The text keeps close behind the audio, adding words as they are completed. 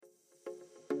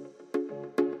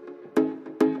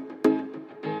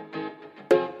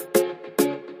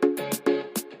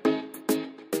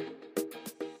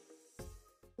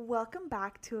Welcome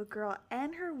back to A Girl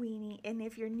and Her Weenie. And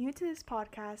if you're new to this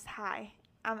podcast, hi,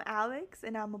 I'm Alex,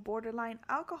 and I'm a borderline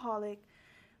alcoholic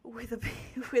with a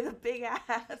with a big ass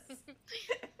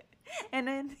and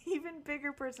an even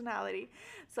bigger personality.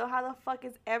 So how the fuck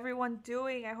is everyone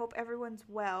doing? I hope everyone's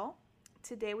well.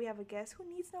 Today we have a guest who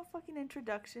needs no fucking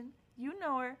introduction. You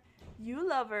know her, you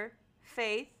love her,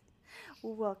 Faith.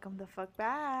 Welcome the fuck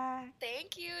back.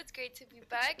 Thank you. It's great to be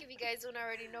back. If you guys don't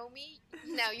already know me,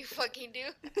 now you fucking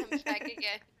do. I'm back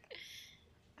again.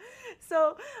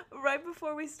 So, right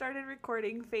before we started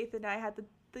recording, Faith and I had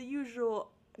the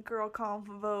usual girl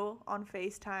convo on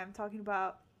FaceTime talking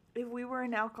about if we were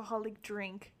an alcoholic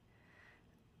drink,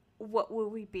 what would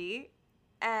we be?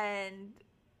 And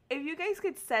if you guys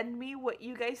could send me what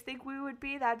you guys think we would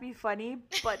be, that'd be funny.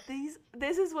 But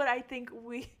this is what I think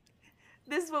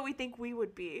this is what we think we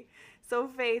would be. So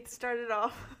Faith started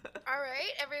off. All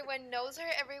right. Everyone knows her.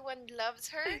 Everyone loves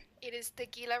her. It is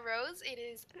Tequila Rose. It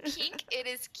is pink. It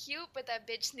is cute, but that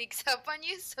bitch sneaks up on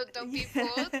you, so don't be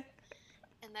fooled.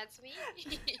 And that's me.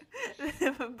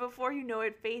 Before you know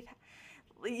it, Faith,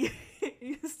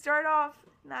 you start off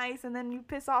nice, and then you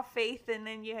piss off Faith, and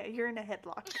then you're in a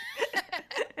headlock.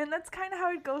 And that's kind of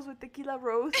how it goes with Tequila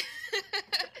Rose.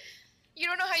 You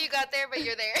don't know how you got there, but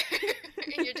you're there.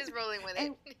 And you're just rolling with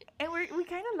it. And we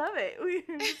kind of love it.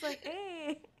 We're just like,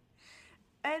 hey.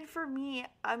 And for me,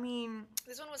 I mean...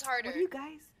 This one was harder. What do you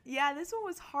guys... Yeah, this one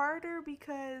was harder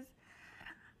because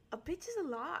a bitch is a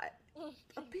lot.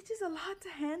 A bitch is a lot to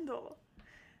handle.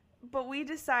 But we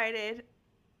decided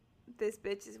this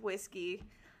bitch is whiskey.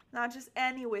 Not just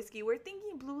any whiskey. We're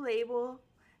thinking Blue Label.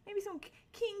 Maybe some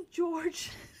King George.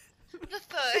 The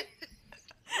thud.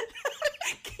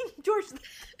 King George the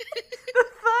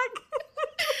fuck?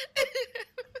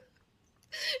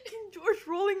 King George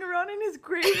rolling around in his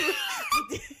grave.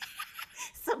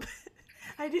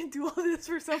 I didn't do all this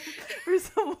for some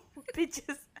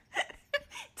bitches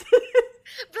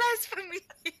Blasphemy.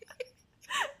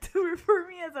 to refer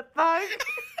me as a thug.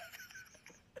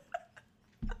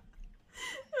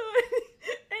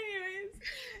 Anyways,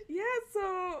 yeah,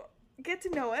 so get to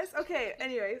know us. Okay,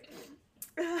 anyways.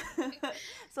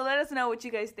 So let us know what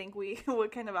you guys think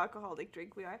what kind of alcoholic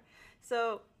drink we are.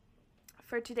 So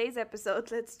for today's episode,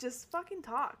 let's just fucking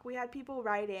talk. We had people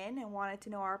write in and wanted to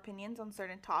know our opinions on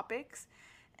certain topics.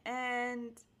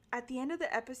 And at the end of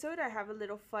the episode, I have a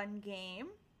little fun game.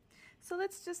 So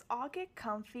let's just all get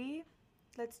comfy.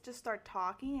 Let's just start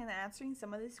talking and answering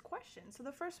some of these questions. So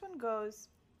the first one goes...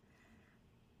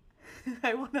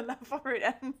 I want to laugh already.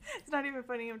 It's not even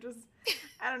funny.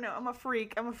 I don't know. I'm a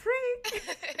freak.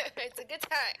 It's a good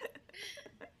time.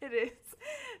 It is.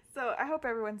 So I hope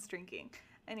everyone's drinking.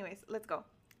 Anyways, let's go.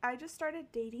 I just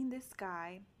started dating this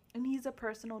guy, and he's a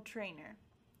personal trainer.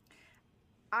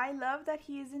 I love that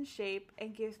he is in shape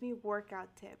and gives me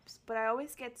workout tips, but I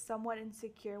always get somewhat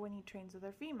insecure when he trains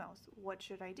other females. What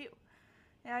should I do?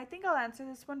 And I think I'll answer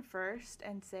this one first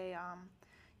and say,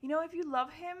 if you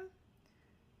love him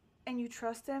and you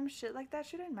trust him, shit like that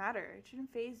shouldn't matter. It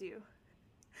shouldn't faze you.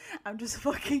 I'm just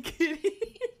fucking kidding.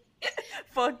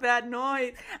 Fuck that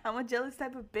noise. I'm a jealous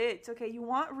type of bitch. Okay, you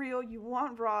want real, you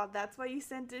want raw. That's why you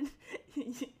sent in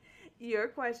your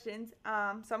questions. So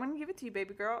I'm gonna give it to you,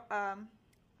 baby girl.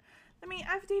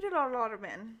 I've dated a lot of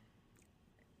men.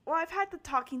 Well, I've had the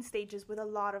talking stages with a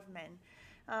lot of men,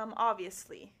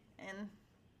 obviously. And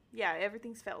yeah,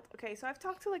 everything's felt. Okay, so I've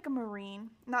talked to like a Marine.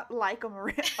 Not like a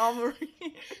Marine, a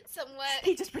Marine. Somewhat.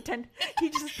 He just pretended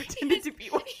to be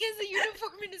one. He has a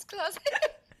uniform in his closet.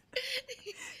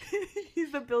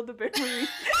 He's the Build-A-Bear Marine.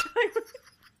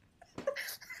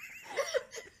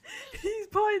 He's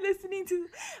probably listening to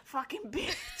fucking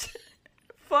bitch.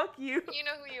 Fuck you. You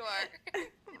know who you are.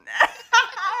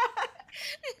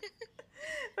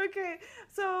 Okay,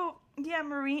 so yeah,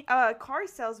 Marine, car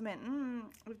salesman.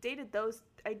 I've dated those.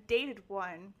 I dated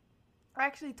one. I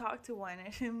actually talked to one,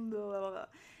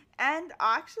 and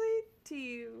actually,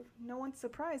 to no one's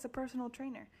surprise, a personal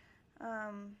trainer.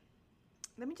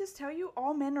 Let me just tell you,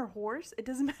 all men are whores. It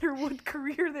doesn't matter what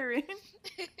career they're in.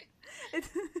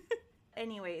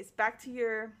 Anyways, back to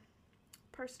your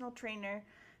personal trainer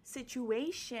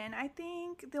situation. I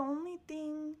think the only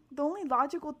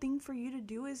logical thing for you to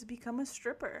do is become a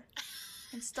stripper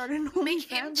and start an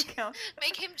OnlyFans account.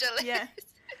 Make him jealous. Yeah,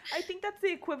 I think that's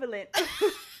the equivalent.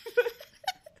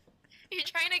 You're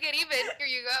trying to get even. Here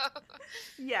you go.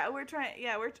 Yeah, we're trying.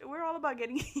 Yeah, we're all about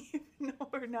getting even. No,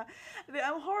 we're not.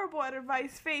 I'm horrible at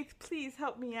advice. Faith, please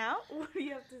help me out. What do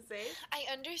you have to say? I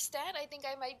understand. I think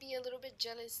I might be a little bit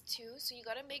jealous too. So you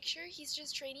gotta make sure he's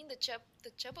just training the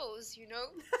chubbos, you know.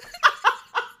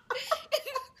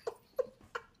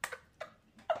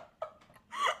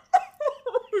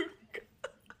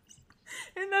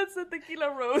 That's the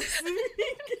tequila rose. I'm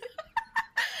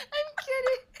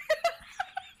kidding.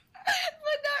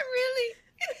 But not really.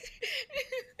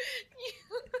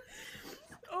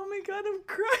 Oh my god, I'm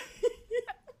crying.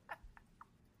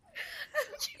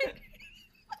 I'm kidding.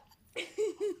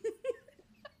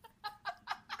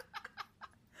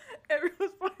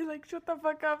 Everyone's probably like, shut the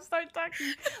fuck up, start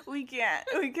talking. We can't.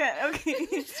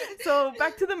 Okay. So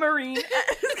back to the Marine.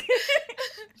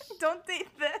 Don't date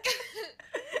that.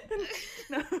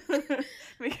 No.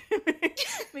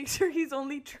 Make sure he's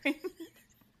only trained.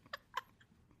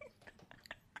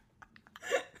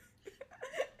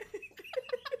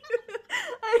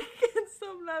 I can't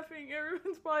stop laughing.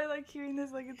 Everyone's probably like hearing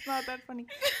this like it's not that funny.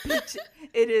 Bitch,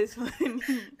 it is funny.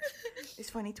 It's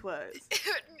funny to us.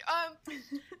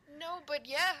 No, but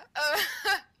yeah.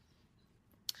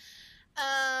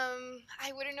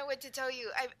 I wouldn't know what to tell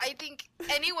you. I think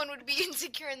anyone would be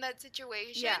insecure in that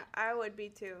situation. Yeah, I would be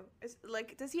too. It's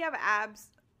like, does he have abs?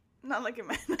 Not like a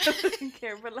man. I don't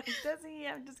care, but like, does he?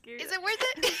 I'm just curious. Is it worth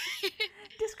it?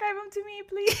 Describe him to me,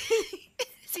 please.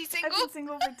 Is he single? I've been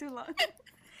single for too long.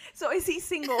 So is he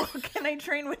single? Can I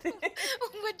train with him?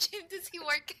 What gym does he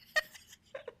work at?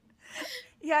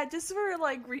 Yeah, just for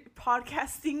like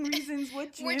podcasting reasons.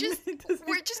 What gym? We're just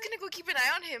gonna go keep an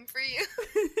eye on him for you.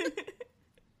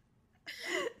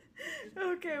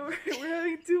 Okay, we're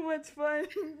having too much fun.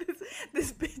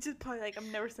 This bitch is probably like,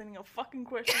 I'm never sending a fucking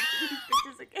question to these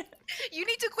bitches again. You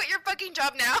need to quit your fucking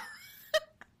job now.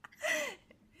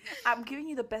 I'm giving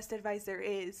you the best advice there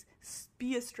is.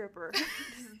 Be a stripper.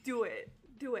 Just do it.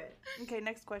 Okay,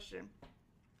 next question.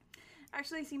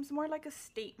 Actually, it seems more like a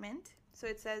statement. So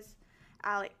it says,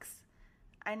 Alex,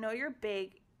 I know you're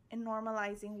big in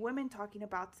normalizing women talking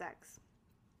about sex,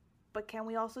 but can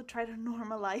we also try to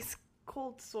normalize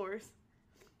cold sores?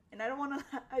 And I'm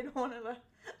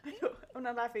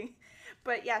not laughing.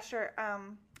 But yeah, sure.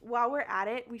 While we're at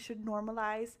it, we should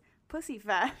normalize pussy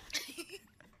fat.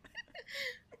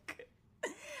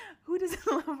 Who doesn't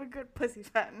love a good pussy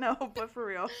fat? No, but for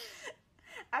real.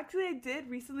 Actually, I did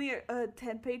recently a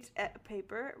 10-page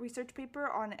research paper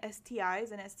on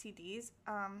STIs and STDs.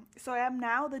 So I am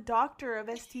now the doctor of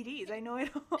STDs. I know it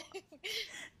all.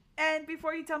 And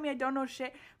before you tell me I don't know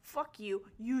shit, fuck you.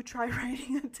 You try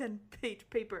writing a 10-page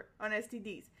paper on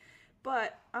STDs.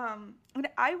 But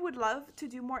I would love to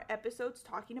do more episodes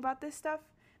talking about this stuff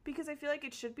because I feel like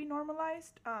it should be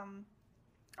normalized.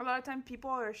 A lot of times people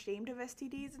are ashamed of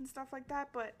STDs and stuff like that,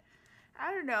 but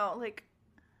I don't know, like,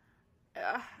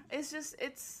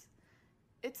 it's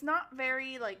not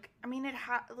very, like, I mean, it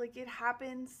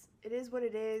happens, it is what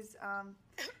it is.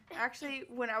 Actually,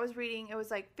 when I was reading, it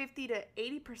was like 50 to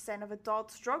 80% of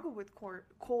adults struggle with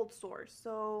cold sores,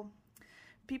 so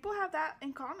people have that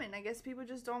in common. I guess people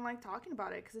just don't like talking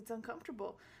about it because it's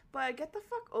uncomfortable, but get the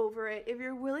fuck over it. If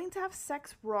you're willing to have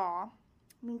sex raw,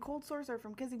 I mean, cold sores are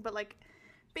from kissing, but, like,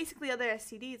 basically other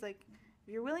STDs, like, if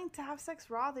you're willing to have sex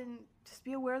raw, then just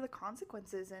be aware of the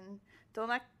consequences and don't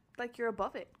act like you're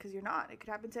above it, because you're not. It could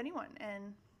happen to anyone.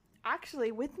 And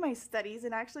actually, with my studies,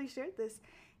 and I actually shared this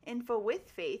info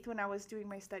with Faith when I was doing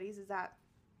my studies, is that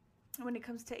when it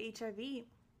comes to HIV,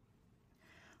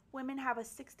 women have a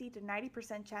 60 to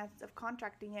 90% chance of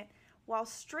contracting it, while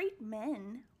straight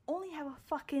men only have a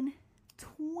fucking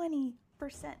 20%.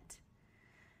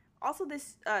 Also,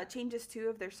 this changes too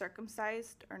if they're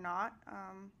circumcised or not.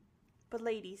 But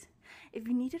ladies, if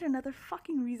you needed another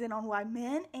fucking reason on why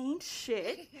men ain't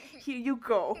shit, here you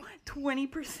go.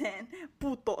 20%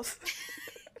 putos.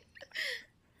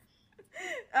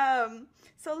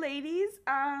 So ladies,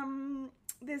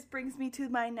 this brings me to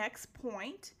my next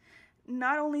point.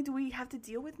 Not only do we have to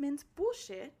deal with men's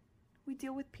bullshit, we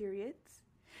deal with periods.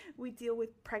 We deal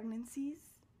with pregnancies.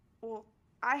 Well,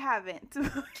 I haven't.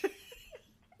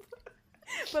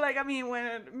 But, like, I mean,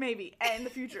 maybe in the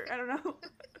future, I don't know.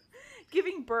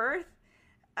 Giving birth,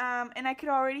 and I could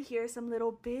already hear some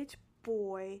little bitch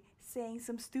boy saying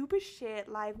some stupid shit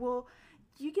like, well,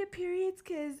 you get periods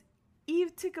because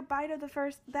Eve took a bite of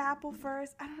the apple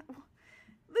first. I don't know.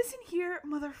 Listen here,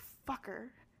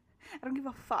 motherfucker. I don't give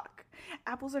a fuck.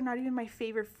 Apples are not even my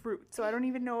favorite fruit, so I don't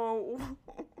even know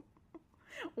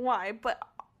why. But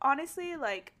honestly,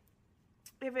 like,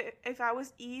 if I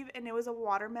was Eve and it was a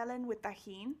watermelon with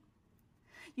tajin,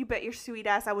 you bet your sweet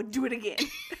ass I would do it again.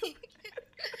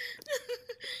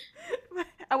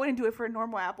 I wouldn't do it for a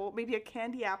normal apple, maybe a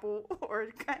candy apple or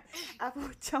apple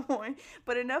with chamoy.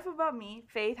 But enough about me.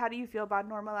 Faith, how do you feel about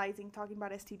normalizing talking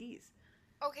about STDs?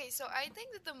 Okay, so I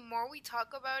think that the more we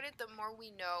talk about it, the more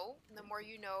we know. And the more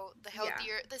you know, the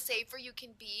healthier, the safer you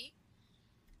can be.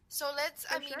 So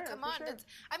come on. Sure.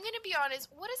 I'm going to be honest.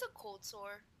 What is a cold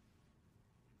sore?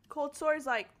 Cold sore is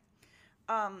like,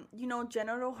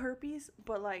 genital herpes,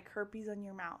 but like herpes on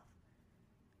your mouth.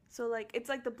 So like it's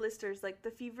like the blisters, like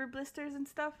the fever blisters and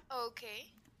stuff.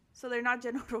 Okay. So they're not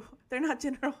genital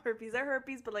herpes. They're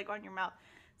herpes, but like on your mouth.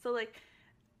 So like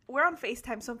we're on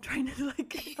FaceTime, so I'm trying to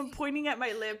like I'm pointing at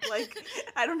my lip like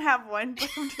I don't have one, but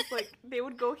I'm just like they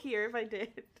would go here if I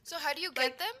did. So how do you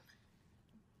get them?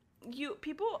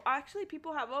 People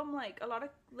have them like a lot of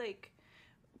like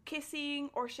kissing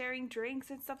or sharing drinks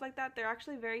and stuff like that. They're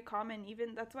actually very common.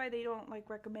 Even that's why they don't like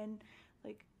recommend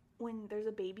like when there's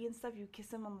a baby and stuff, you kiss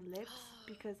them on the lips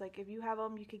because like if you have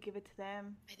them, you could give it to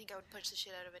them. I think I would punch the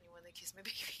shit out of anyone that kissed my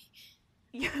baby.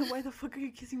 Yeah, why the fuck are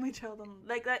you kissing my child on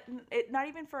like that? Not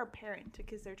even for a parent to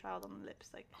kiss their child on the lips,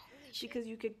 like Holy shit. because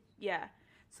you could, yeah.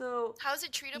 So how's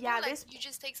it treatable? Yeah, like you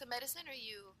just take some medicine, or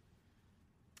you?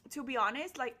 To be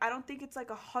honest, like I don't think it's like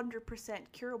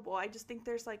 100% curable. I just think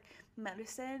there's like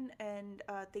medicine and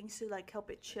things to like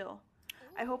help it chill.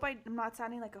 Ooh. I hope I'm not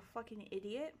sounding like a fucking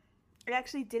idiot. I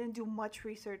actually didn't do much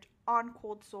research on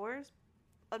cold sores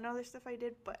and other stuff I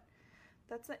did, but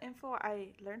that's the info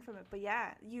I learned from it. But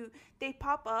yeah, they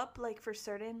pop up like for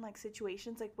certain like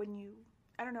situations, like when you,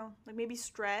 I don't know, like maybe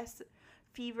stress,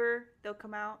 fever, they'll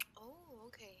come out. Oh,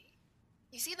 okay.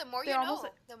 You see, the more you know,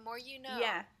 the more you know.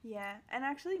 Yeah. And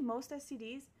actually most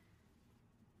STDs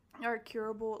are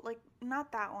curable. Like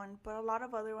not that one, but a lot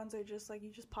of other ones are just like you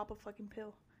just pop a fucking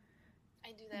pill.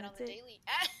 I do that on the daily.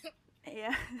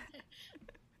 Yeah.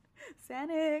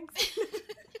 Xanax.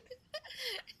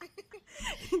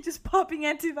 Just popping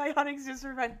antibiotics just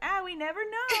for fun. We never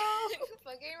know.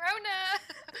 Fucking Rona.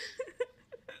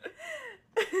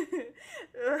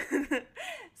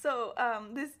 So,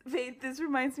 this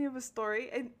reminds me of a story,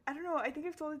 and I don't know, I think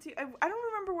I've told it to you. I don't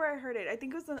remember where I heard it. I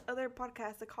think it was another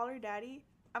podcast, the Call Her Daddy.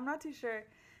 I'm not too sure.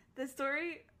 The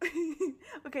story,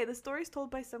 the story's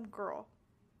told by some girl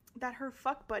that her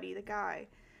fuck buddy, the guy,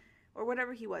 or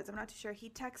whatever he was, I'm not too sure, he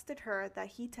texted her that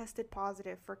he tested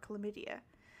positive for chlamydia.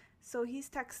 So he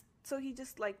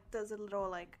just like does a little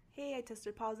like, hey, I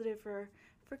tested positive for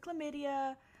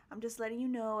chlamydia. I'm just letting you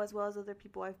know, as well as other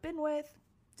people I've been with.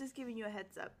 Just giving you a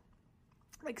heads up.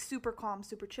 Like super calm,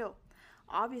 super chill.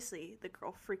 Obviously, the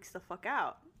girl freaks the fuck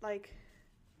out. Like,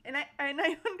 and I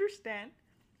understand.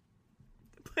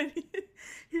 But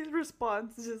his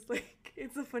response is just like,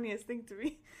 it's the funniest thing to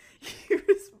me. He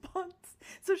responds.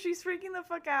 So she's freaking the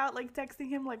fuck out, like texting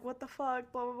him like, what the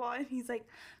fuck, blah, blah, blah. And he's like,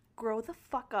 grow the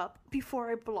fuck up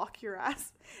before I block your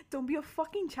ass. Don't be a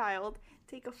fucking child.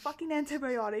 Take a fucking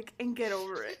antibiotic and get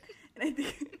over it. And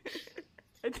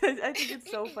I think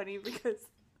it's so funny because,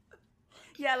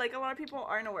 yeah, like a lot of people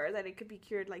aren't aware that it could be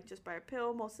cured like just by a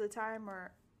pill most of the time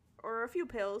or a few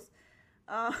pills.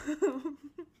 I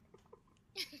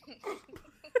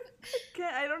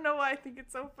don't know why I think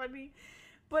it's so funny.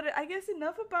 But I guess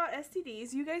enough about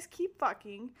STDs. You guys keep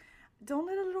fucking. Don't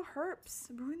let a little herpes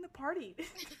ruin the party.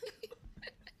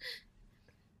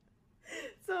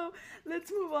 So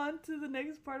let's move on to the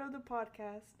next part of the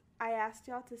podcast. I asked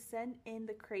y'all to send in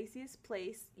the craziest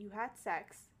place you had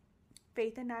sex.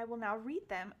 Faith and I will now read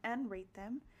them and rate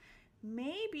them.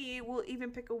 Maybe we'll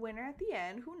even pick a winner at the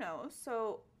end. Who knows?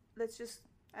 So let's just,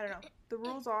 I don't know. The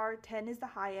rules are 10 is the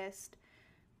highest,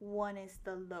 1 is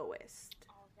the lowest.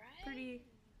 All right.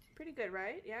 Pretty good,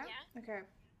 right? Yeah? Yeah. Okay.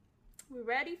 We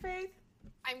ready, Faith?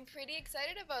 I'm pretty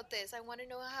excited about this. I want to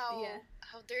know how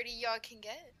dirty y'all can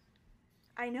get.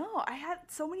 I know. I had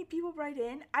so many people write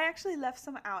in. I actually left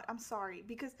some out. I'm sorry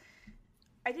because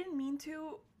I didn't mean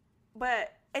to,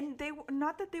 and they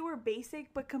not that they were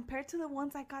basic, but compared to the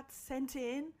ones I got sent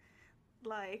in,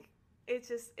 like it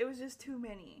was just too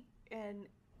many. And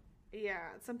yeah,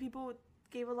 some people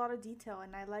gave a lot of detail,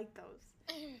 and I like those.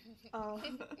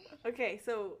 Okay,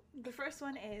 so the first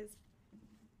one is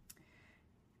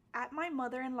at my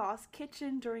mother-in-law's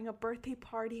kitchen during a birthday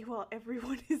party while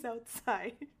everyone is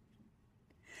outside.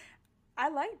 I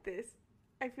like this.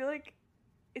 I feel like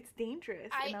it's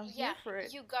dangerous, and I'm here for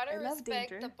it. You gotta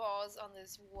respect the balls on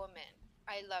this woman.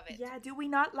 I love it. Yeah, do we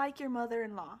not like your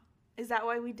mother-in-law? Is that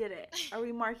why we did it? Are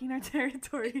we marking our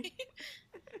territory?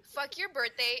 Fuck your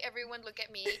birthday, everyone look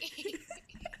at me.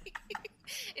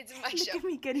 It's my show.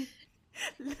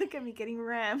 Look at me getting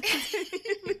rammed.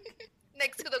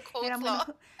 Next to the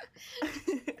coleslaw.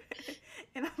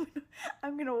 And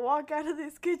I'm gonna walk out of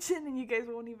this kitchen and you guys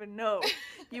won't even know.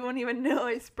 You won't even know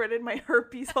I spreaded my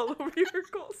herpes all over your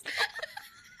coleslaw.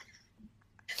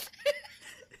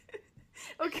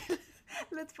 Okay,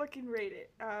 let's fucking rate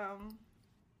it.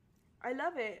 I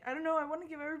love it. I don't know, I want to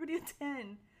give everybody a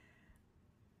 10.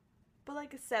 But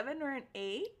like a 7 or an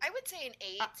 8? I would say an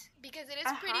 8 because it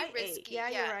is pretty risky. 8. Yeah,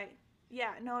 you're right.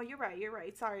 Yeah, no, you're right. You're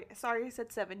right. Sorry, I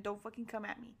said 7. Don't fucking come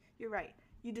at me. You're right.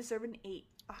 You deserve an 8,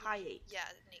 a high 8. Yeah,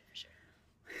 an 8 for sure.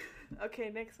 Okay,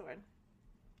 next one.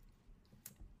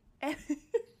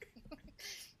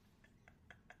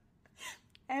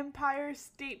 Empire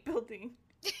State Building.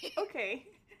 Okay,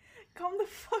 calm the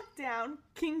fuck down,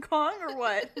 King Kong or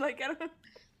what? Like I don't.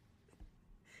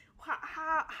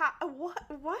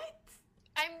 What?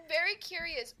 I'm very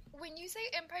curious. When you say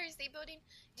Empire State Building,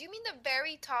 do you mean the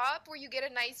very top where you get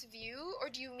a nice view, or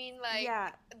do you mean like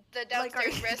the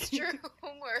downstairs restroom,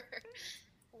 or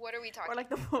what are we talking? Or like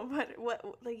the what?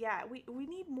 Like yeah, we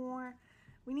need more.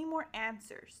 We need more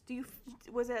answers.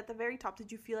 Was it at the very top?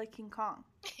 Did you feel like King Kong?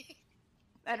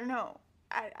 I don't know.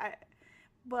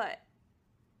 But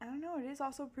I don't know. It is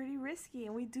also pretty risky,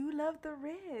 and we do love the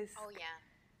risk. Oh yeah,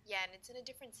 yeah, and it's in a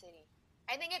different city.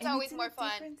 I think it's always more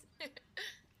fun.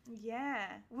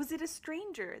 Yeah. Was it a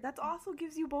stranger? That also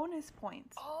gives you bonus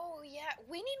points. Oh yeah,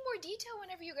 we need more detail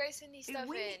whenever you guys send these stuff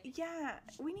in. Yeah,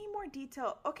 we need more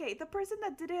detail. Okay, the person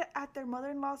that did it at their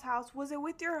mother-in-law's house, was it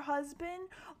with your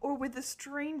husband or with a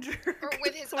stranger? Or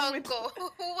with his uncle?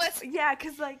 Who was? Yeah,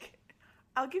 because like,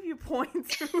 I'll give you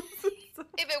points. If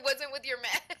it wasn't with your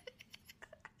man.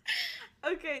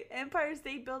 Okay, Empire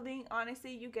State Building,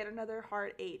 honestly, you get another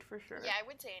hard 8 for sure. Yeah, I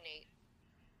would say an 8.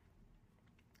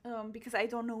 Because I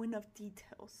don't know enough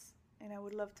details, and I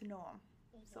would love to know them.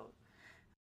 Mm-hmm. So,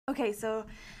 okay, so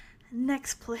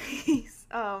next place,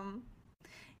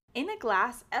 in a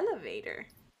glass elevator.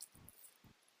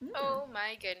 Oh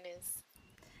my goodness.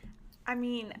 I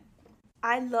mean,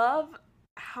 I love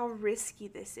how risky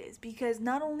this is, because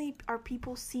not only are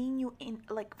people seeing you in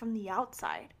like from the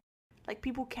outside, like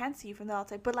people can see you from the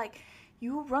outside, but like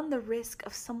you run the risk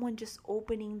of someone just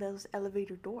opening those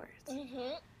elevator doors.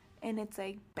 Mm-hmm. And it's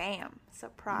like, bam,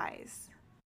 surprise.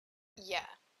 Yeah.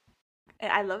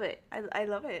 And I love it. I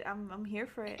love it. I'm here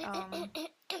for it.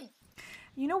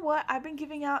 You know what? I've been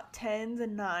giving out 10s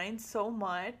and 9s so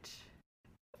much.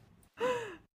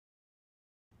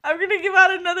 I'm gonna give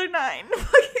out another 9.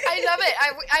 I love it.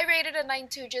 I rated a 9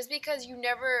 too, just because you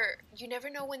never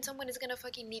know when someone is gonna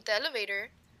fucking need the elevator.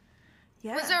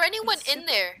 Yeah. Was there anyone in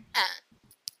there?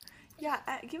 Yeah,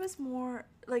 give us more,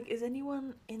 like, is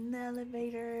anyone in the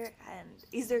elevator, and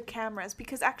is there cameras?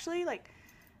 Because actually, like,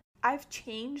 I've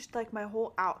changed, like, my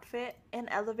whole outfit in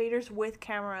elevators with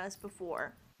cameras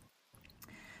before.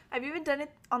 I've even done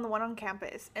it on the one on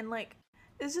campus, and, like,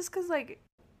 it's just because, like,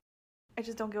 I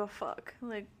just don't give a fuck.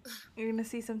 Like, you're gonna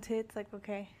see some tits, like,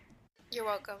 okay. You're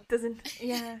welcome. Doesn't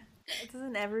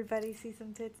everybody see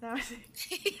some tits nowadays?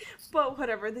 But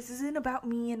whatever, this isn't about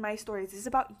me and my stories, this is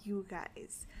about you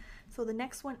guys. So the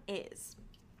next one is,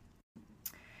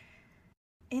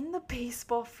 in the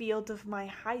baseball field of my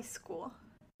high school,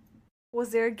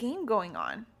 was there a game going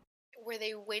on? Were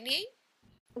they winning?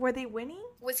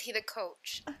 Was he the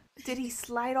coach? Did he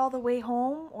slide all the way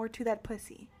home or to that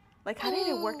pussy? Like, how did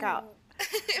it work out?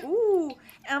 Ooh,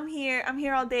 I'm here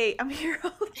all day.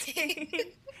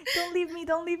 Don't leave me.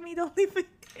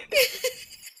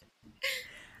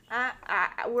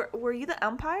 Were you the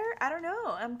umpire? I don't know.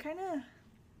 I'm kind of...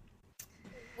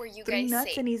 Were you guys nuts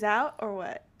safe? And he's out, or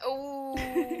what? Oh.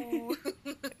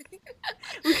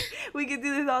 we could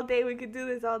do this all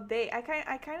day. I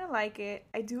kind of like it.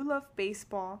 I do love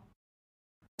baseball.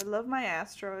 I love my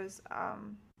Astros.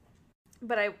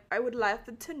 But I would love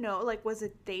to know, like, was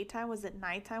it daytime? Was it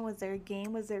nighttime? Was there a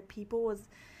game? Was there people?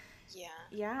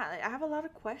 Yeah. I have a lot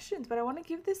of questions, but I want to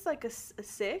give this like a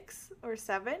 6 or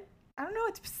 7. I don't know.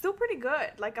 It's still pretty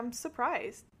good. Like, I'm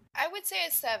surprised. I would say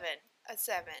a 7.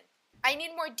 I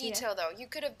need more detail, though. You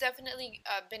could have definitely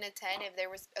been a 10 if there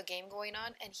was a game going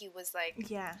on and he was like...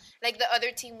 Yeah. Like the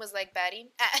other team was like batting.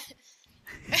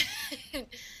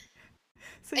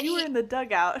 So you were in the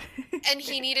dugout. And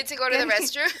he needed to go to the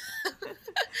restroom?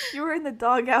 You were in the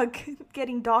dugout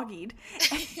getting doggied.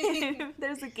 And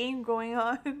there's a game going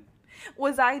on.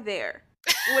 Was I there?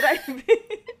 Would I be?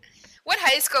 What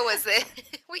high school was it?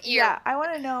 What year? Yeah, I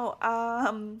want to know.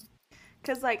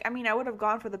 Because, like, I mean, I would have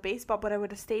gone for the baseball, but I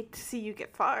would have stayed to see you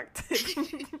get fucked. Let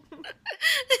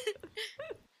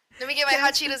me get my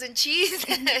hot Cheetos and cheese.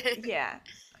 Yeah.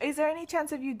 Is there any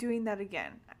chance of you doing that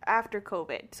again after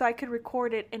COVID? So I could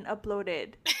record it and upload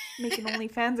it. Make an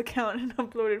OnlyFans account and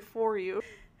upload it for you.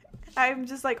 I'm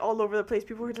just, like, all over the place.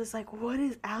 People were just like, what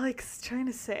is Alex trying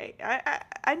to say?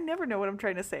 I never know what I'm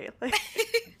trying to say. Like,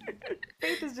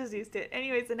 Faith is just used to it.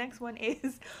 Anyways, the next one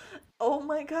is, oh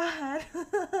my god.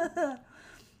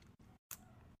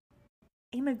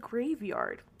 In a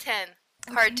graveyard. 10.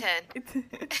 Hard 10.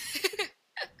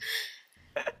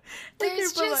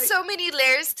 There's just so many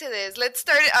layers to this. Let's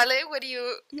start. Ale, what do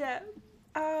you... Yeah.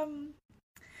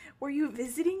 were you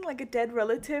visiting like a dead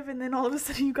relative and then all of a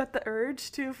sudden you got the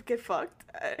urge to get fucked?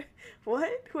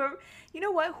 What? Whoever, you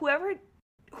know what?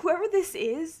 Whoever this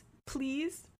is,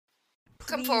 please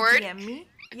come forward. DM me.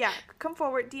 Yeah, come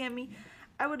forward, DM me.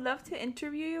 I would love to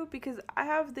interview you because I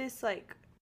have this like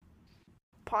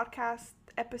podcast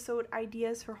episode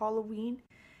ideas for Halloween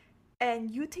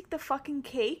and you take the fucking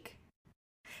cake.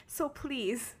 So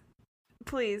please,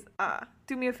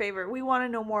 do me a favor. We want to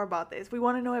know more about this. We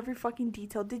want to know every fucking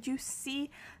detail. Did you see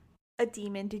a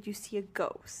demon? Did you see a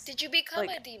ghost? Did you become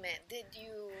a demon? Did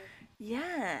you?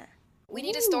 Yeah. We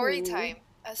need a story time.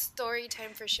 A story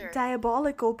time for sure.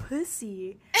 Diabolical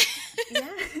pussy. Yeah.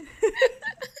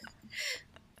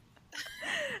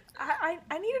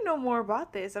 I need to know more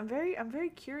about this. I'm very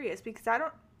curious because I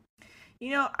don't,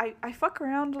 I fuck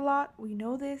around a lot. We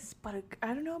know this, but I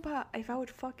don't know about if I would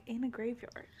fuck in a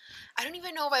graveyard. I don't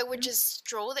even know if I would just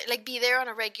stroll there, like be there on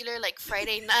a regular like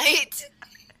Friday night.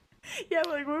 Yeah,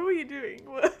 like what were you doing?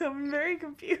 I'm very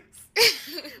confused.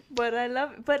 But I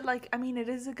love it. But like, I mean, it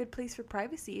is a good place for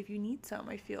privacy if you need some,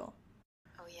 I feel.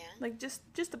 Oh yeah. Like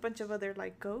just a bunch of other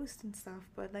like ghosts and stuff,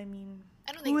 but I mean,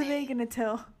 I don't think who are they gonna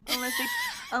tell?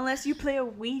 Unless you play a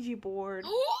Ouija board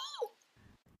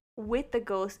with the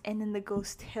ghost and then the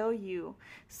ghost tell you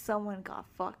someone got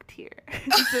fucked here.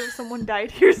 So someone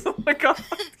died here, someone got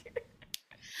fucked here.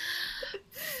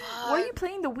 Why are you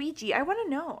playing the Ouija? I want to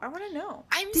know.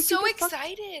 I'm so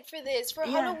excited for this, for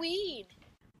Halloween.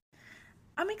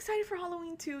 I'm excited for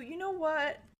Halloween too. You know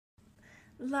what?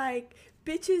 Like,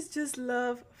 bitches just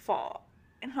love fall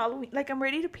and Halloween. Like, I'm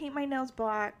ready to paint my nails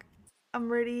black. I'm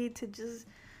ready to just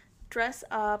dress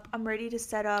up. I'm ready to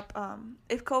set up.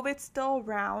 If COVID's still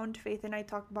around, Faith and I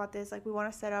talked about this. Like, we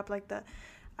want to set up like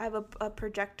I have a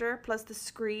projector plus the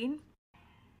screen,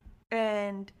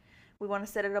 and we want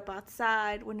to set it up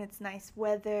outside when it's nice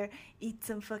weather. Eat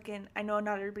some fucking. I know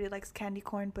not everybody likes candy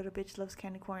corn, but a bitch loves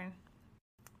candy corn.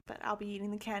 But I'll be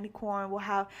eating the candy corn. We'll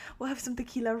have some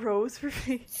tequila rose for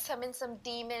me. Summon some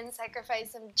demons,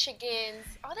 sacrifice some chickens,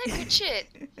 all that good shit.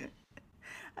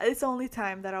 It's the only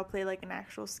time that I'll play like an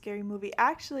actual scary movie.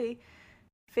 Actually,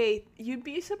 Faith, you'd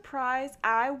be surprised.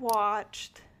 I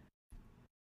watched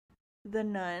The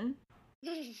Nun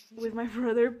with my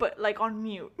brother, but like on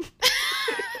mute.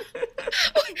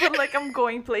 But like I'm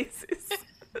going places.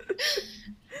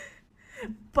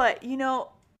 But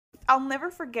I'll never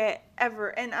forget ever,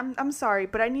 and I'm sorry,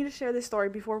 but I need to share this story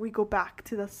before we go back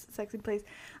to the sexy place.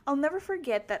 I'll never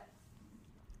forget that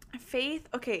Faith,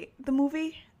 okay, the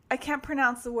movie, I can't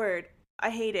pronounce the word. I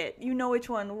hate it. You know which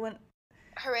one?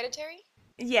 Hereditary?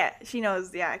 Yeah, she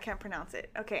knows. Yeah, I can't pronounce it.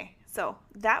 Okay, so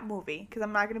that movie, because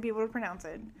I'm not going to be able to pronounce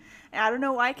it. And I don't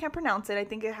know why I can't pronounce it. I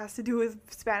think it has to do with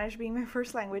Spanish being my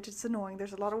first language. It's annoying.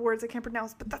 There's a lot of words I can't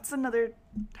pronounce, but that's another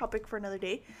topic for another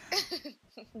day.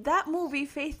 That movie,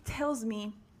 Faith tells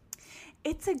me,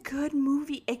 it's a good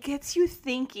movie. It gets you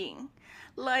thinking.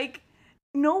 Like,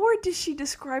 nowhere does she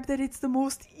describe that it's the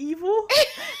most evil,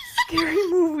 scary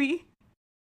movie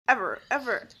ever.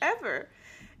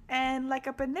 And like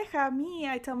a pendeja,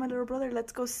 I tell my little brother,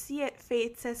 let's go see it.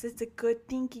 Faith says it's a good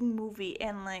thinking movie.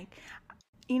 And like,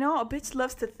 a bitch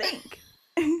loves to think.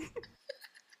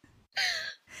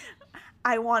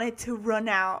 I wanted to run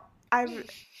out.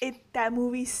 That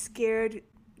movie scared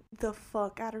the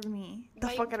fuck out of me.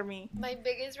 My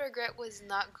biggest regret was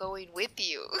not going with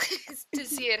you to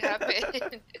see it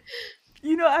happen.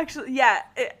 Actually, yeah,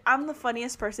 I'm the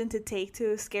funniest person to take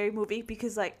to a scary movie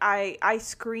because like I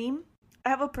scream. I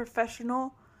have a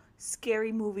professional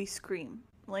scary movie scream.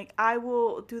 Like, I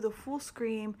will do the full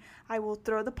scream. I will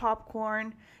throw the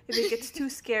popcorn. If it gets too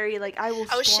scary, like, I'll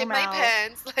shit my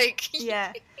pants. Like,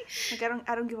 yeah. Like,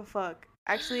 I don't give a fuck.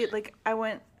 Actually, like, I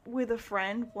went with a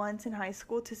friend once in high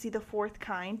school to see The Fourth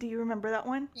Kind. Do you remember that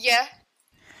one? Yeah.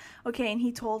 Okay, and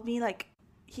he told me, like,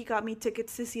 he got me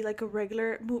tickets to see, like, a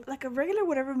regular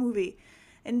whatever movie.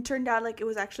 And it turned out, like, it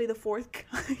was actually The Fourth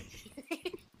Kind.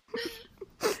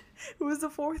 It was The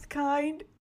Fourth Kind,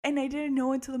 and I didn't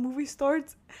know until the movie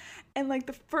starts. And like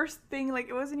the first thing, like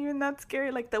it wasn't even that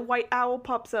scary. Like the white owl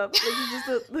pops up, like it's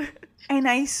just and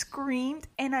I screamed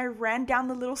and I ran down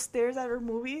the little stairs at her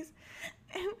movies,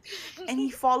 and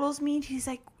he follows me and he's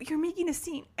like, "You're making a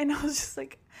scene," and I was just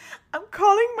like, "I'm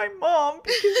calling my mom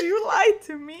because you lied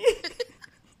to me."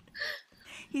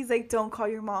 He's like, "Don't call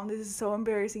your mom. This is so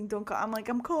embarrassing. Don't call." I'm like,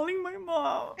 "I'm calling my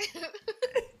mom."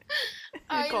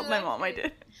 I called my mom. I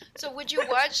did. So would you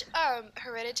watch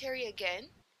Hereditary again?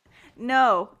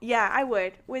 No. Yeah, I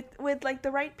would. With like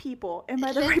the right people. And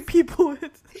by the right people,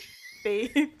 it's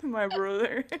Faith, my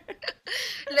brother.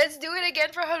 Let's do it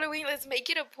again for Halloween. Let's make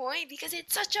it a point because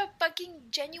it's such a fucking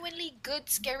genuinely good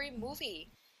scary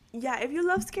movie. Yeah, if you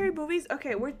love scary movies,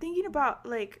 okay, we're thinking about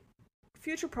like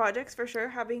future projects for sure.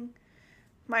 Having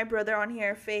my brother on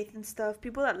here, Faith and stuff,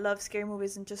 people that love scary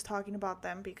movies and just talking about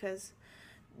them because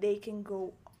they can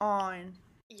go on.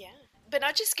 Yeah. But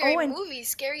not just scary movies,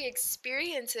 scary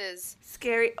experiences.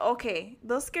 Scary. Okay,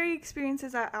 those scary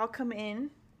experiences I'll come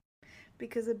in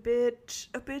because a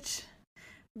bitch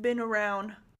been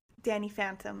around Danny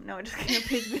Phantom. No, just kidding. A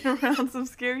bitch been around some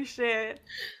scary shit.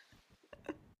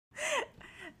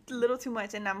 A little too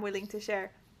much, and I'm willing to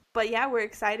share. But yeah, we're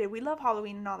excited. We love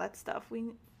Halloween and all that stuff.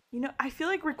 I feel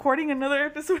like recording another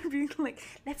episode being like,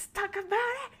 let's talk about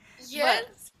it. Yes.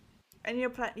 But I need a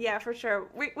plan. Yeah, for sure.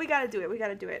 We gotta do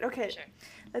it. Okay, sure.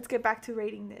 Let's get back to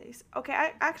rating these. Okay,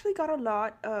 I actually got a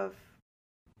lot of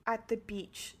at the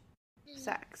beach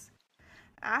sex.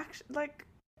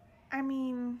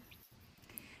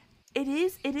 It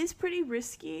is pretty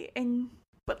risky,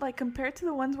 but like compared to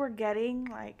the ones we're getting,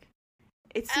 like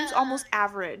it seems almost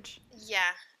average.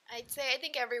 Yeah, I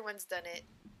think everyone's done it.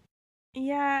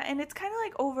 Yeah, and it's kind of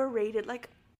like overrated. Like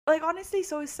honestly,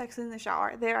 so is sex in the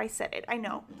shower. There, I said it. I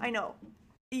know.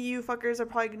 You fuckers are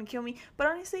probably gonna kill me, but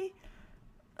honestly,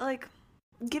 like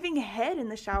giving head in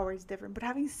the shower is different. But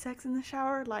having sex in the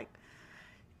shower, like,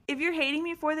 if you're hating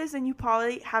me for this, then you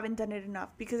probably haven't done it enough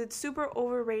because it's super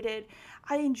overrated.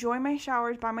 I enjoy my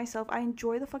showers by myself. I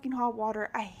enjoy the fucking hot water.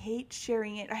 I hate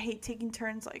sharing it. I hate taking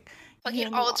turns, like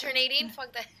fucking alternating.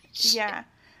 Fuck that shit.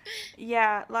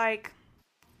 Yeah, like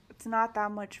it's not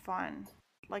that much fun.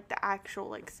 Like the actual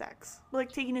like sex,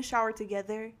 like taking a shower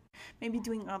together, maybe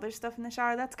doing other stuff in the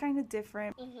shower. That's kind of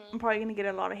different. I'm probably gonna get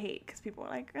a lot of hate because people are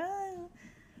like, No,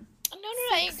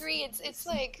 I agree. It's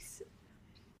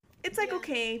like,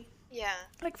 okay. Yeah.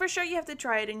 Like for sure, you have to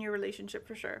try it in your relationship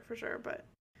for sure. But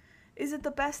is it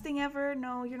the best thing ever?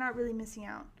 No, you're not really missing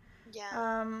out.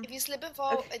 Yeah. If you slip and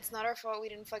fall, okay. It's not our fault. We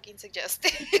didn't fucking suggest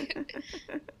it.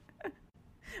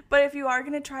 But if you are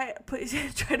gonna try to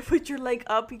put your leg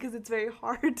up because it's very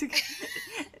hard to,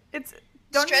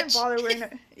 don't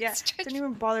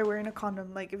even bother wearing a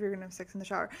condom. Like if you're gonna have sex in the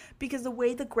shower, because the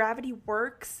way the gravity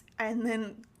works, and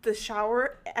then the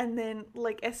shower, and then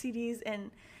like STDs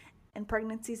and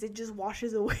pregnancies, it just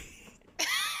washes away.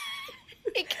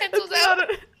 It cancels out.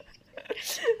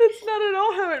 That's not at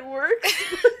all how it works.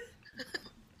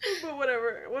 But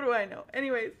whatever. What do I know?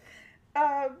 Anyways,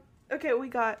 okay, we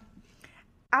got.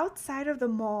 Outside of the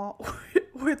mall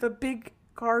where the big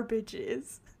garbage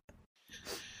is.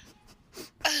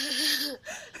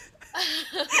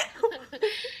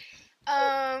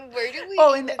 Where do we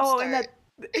start?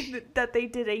 And that they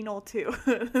did anal too.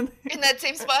 In that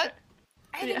same spot?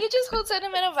 I think it just holds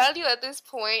sentimental value at this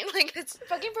point. Like, it's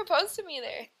fucking proposed to me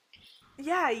there.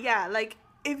 Yeah. Like,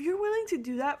 if you're willing to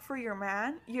do that for your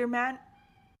man,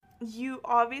 you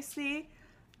obviously,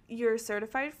 you're a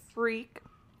certified freak.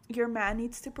 Your man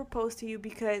needs to propose to you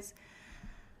because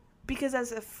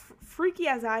as a freaky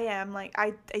as I am, like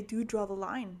I do draw the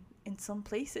line in some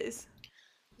places.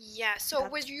 Yeah. So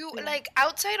were you like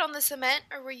outside on the cement,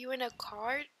 or were you in a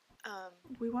car?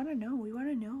 We want to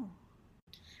know.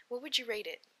 What would you rate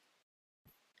it?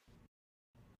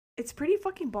 It's pretty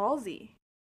fucking ballsy.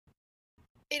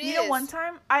 It is. You know, one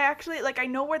time I actually I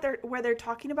know where they're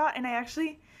talking about, and I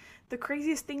actually. The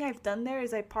craziest thing I've done there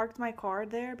is I parked my car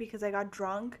there because I got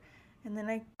drunk, and then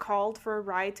I called for a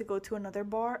ride to go to another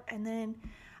bar, and then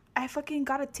I fucking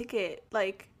got a ticket,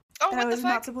 like, that I was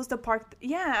not supposed to park.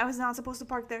 I was not supposed to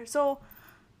park there. So,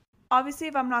 obviously,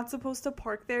 if I'm not supposed to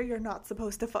park there, you're not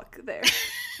supposed to fuck there.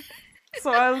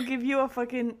 So I'll give you a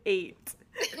fucking 8.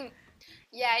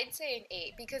 Yeah, I'd say an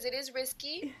 8 because it is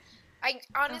risky. I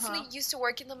honestly used to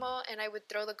work in the mall, and I would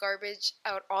throw the garbage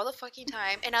out all the fucking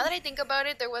time. And now that I think about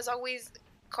it, there was always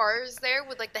cars there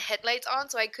with like the headlights on,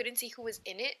 so I couldn't see who was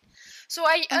in it. So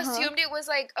I assumed it was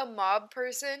like a mob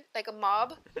person, like a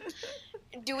mob,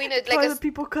 doing it like the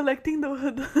people collecting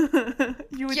the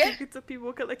you would think it's the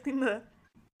people collecting the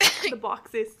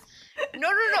boxes. No.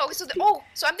 So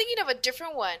so I'm thinking of a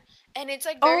different one, and it's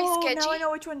like very sketchy. Now I know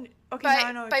which one. Okay, now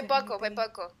I know which one. By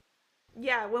Bucko.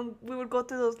 Yeah, when we would go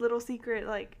through those little secret,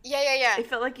 like... Yeah. It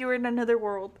felt like you were in another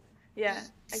world. Yeah,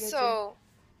 I get you.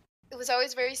 It was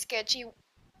always very sketchy.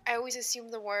 I always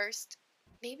assumed the worst.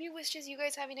 Maybe it was just you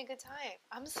guys having a good time.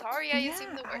 I'm sorry I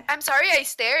assumed the worst. I'm sorry I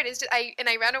stared. It's just I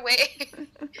ran away.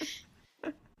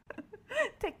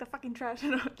 Take the fucking trash.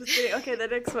 No, just kidding. Okay, the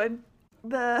next one.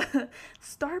 The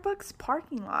Starbucks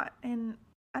parking lot. And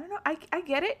I don't know, I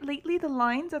get it. Lately, the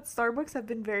lines at Starbucks have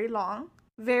been very long.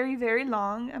 Very, very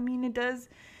long. I mean,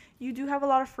 you do have a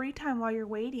lot of free time while you're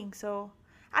waiting, so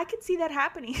I could see that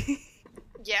happening.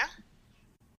 Yeah.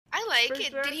 I like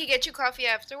it. Sure. Did he get you coffee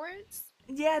afterwards?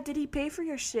 Yeah, did he pay for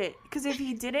your shit? Because if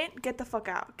he didn't, get the fuck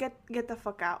out. Get the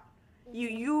fuck out.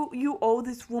 You owe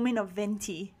this woman a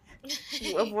venti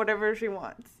of whatever she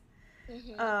wants.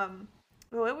 Well,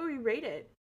 what would we rate it?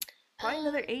 Probably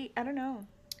another 8. I don't know.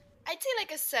 I'd say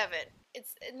like a 7.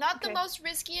 It's not the most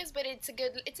riskiest, but it's a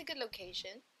good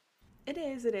location. It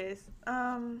is.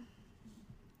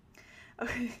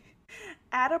 Okay.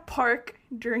 At a park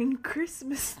during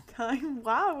Christmas time.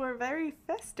 Wow, we're very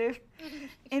festive.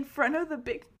 In front of the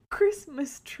big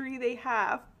Christmas tree they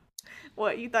have.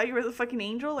 What, you thought you were the fucking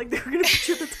angel? Like they were gonna put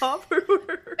you at the top?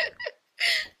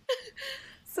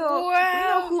 So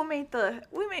wow.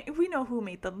 we know who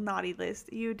made the naughty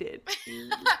list. You did. You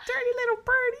dirty little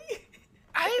birdie.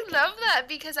 I love that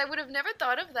because I would have never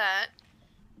thought of that.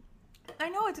 I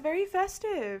know, it's very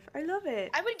festive. I love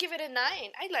it. I would give it a 9.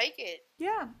 I like it.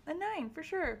 Yeah, a 9 for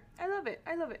sure. I love it.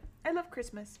 I love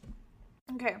Christmas.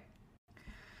 Okay.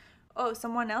 Oh,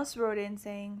 someone else wrote in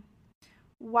saying,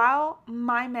 while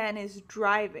my man is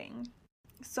driving.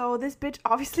 So this bitch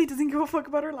obviously doesn't give a fuck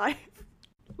about her life.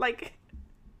 Like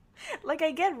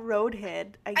I get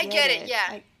roadhead. I get it,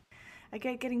 yeah. I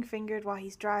get getting fingered while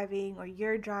he's driving or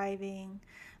you're driving.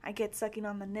 I get sucking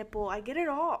on the nipple. I get it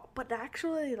all. But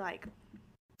actually, like,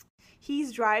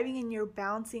 he's driving and you're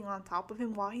bouncing on top of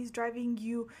him while he's driving.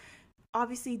 You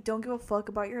obviously don't give a fuck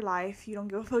about your life. You don't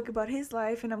give a fuck about his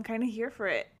life. And I'm kind of here for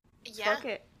it. Yeah. Fuck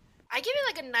it. I give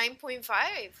it like a 9.5.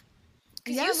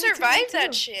 Because you survived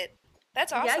that shit.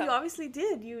 That's awesome. Yeah, you obviously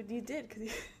did. You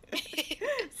did.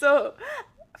 So,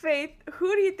 Faith,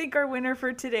 who do you think our winner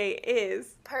for today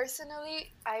is?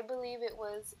 Personally, I believe it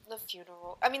was the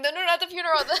funeral. I mean, no, not the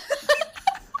funeral.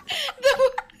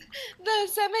 The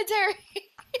cemetery.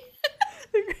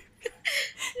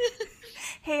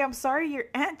 Hey, I'm sorry your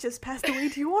aunt just passed away.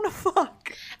 Do you want to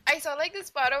fuck? I saw like the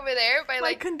spot over there by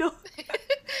like...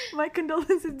 My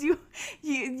condolences.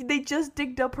 They just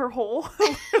digged up her hole.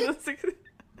 Let's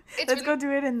go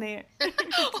do it in there.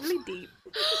 It's really deep.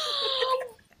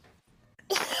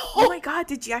 Oh my god,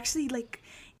 did you actually like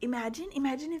imagine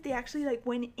if they actually like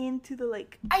went into the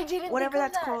like I didn't whatever think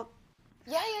of that's that. called.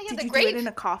 Yeah, did the you grave? do it in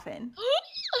a coffin?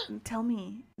 Tell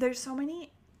me. There's so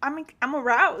many. I'm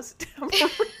aroused. Yeah,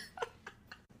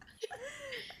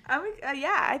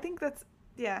 I think that's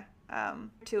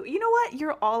too. You know what?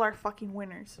 You're all our fucking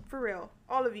winners. For real.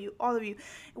 All of you.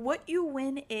 What you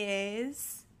win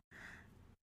is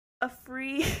a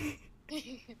free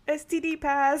STD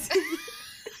pass.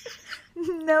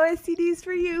 No STDs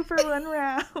for you for 1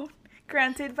 round.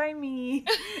 Granted by me.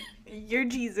 You're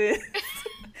Jesus.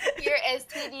 You're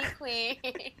STD queen.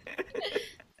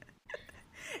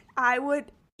 I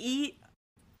would eat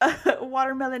a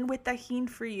watermelon with tahini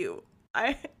for you.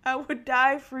 I would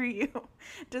die for you.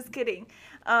 Just kidding.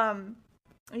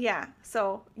 Yeah,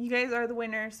 so you guys are the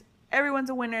winners. Everyone's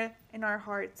a winner in our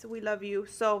hearts. We love you.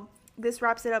 So this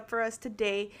wraps it up for us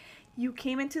today. You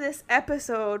came into this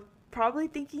episode probably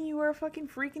thinking you were a fucking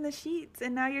freak in the sheets,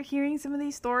 and now you're hearing some of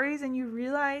these stories and you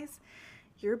realize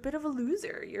you're a bit of a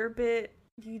loser.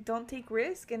 You don't take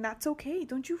risk, and that's okay.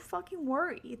 Don't you fucking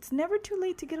worry. It's never too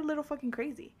late to get a little fucking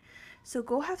crazy. So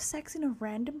go have sex in a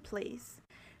random place.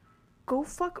 Go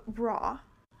fuck raw.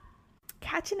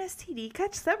 Catch an STD.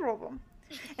 Catch several of them.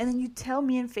 And then you tell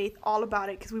me and Faith all about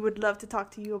it, because we would love to talk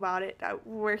to you about it.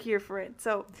 We're here for it.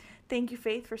 So thank you,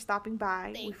 Faith, for stopping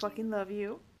by. We fucking love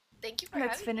you. Thank you for having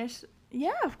me. Let's finish.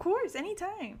 Yeah, of course.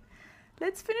 Anytime.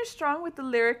 Let's finish strong with the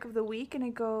lyric of the week, and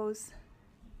it goes...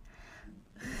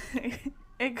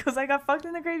 I got fucked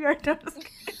in the graveyard.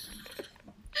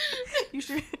 You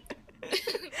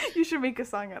should make a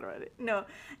song out of it. No,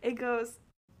 it goes,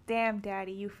 damn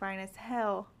daddy, you fine as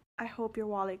hell. I hope your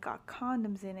wallet got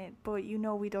condoms in it, but you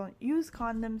know we don't use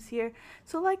condoms here.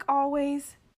 So like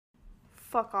always,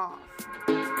 fuck off.